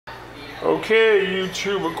Okay,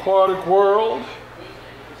 YouTube Aquatic World.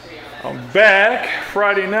 I'm back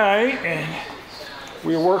Friday night and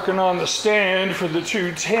we're working on the stand for the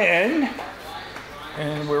 210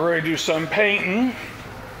 and we're ready to do some painting.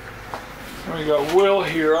 We got Will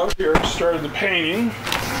here out here started the painting.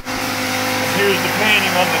 Here's the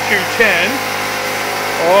painting on the 210.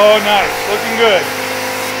 Oh, nice, looking good.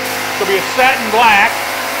 It's gonna be a satin black.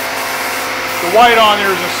 The white on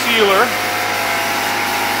there is a sealer.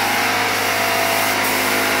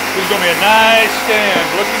 This is going to be a nice stand,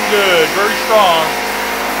 looking good, very strong,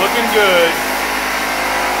 looking good,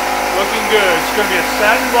 looking good. It's going to be a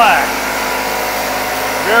satin black.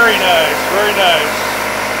 Very nice, very nice.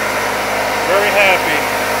 Very happy.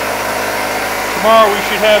 Tomorrow we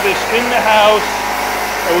should have this in the house,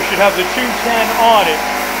 and we should have the 210 on it.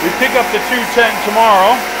 We pick up the 210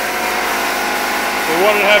 tomorrow. We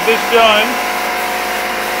wanted to have this done.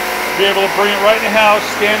 Be able to bring it right in the house,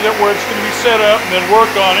 stand it where it's going to be set up, and then work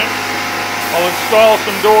on it. I'll install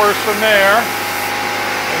some doors from there,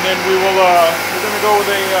 and then we're going to go with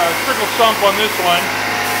a trickle sump on this one,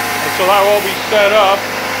 and so that will all be set up,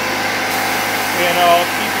 and I'll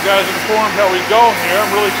keep you guys informed how we go here.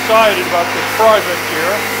 I'm really excited about this project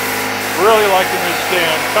here. Really liking this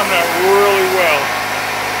stand, coming out really well.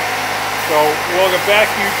 So we'll get back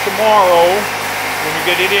to you tomorrow when we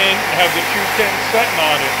get it in and have the 210 setting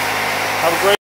on it. Have a great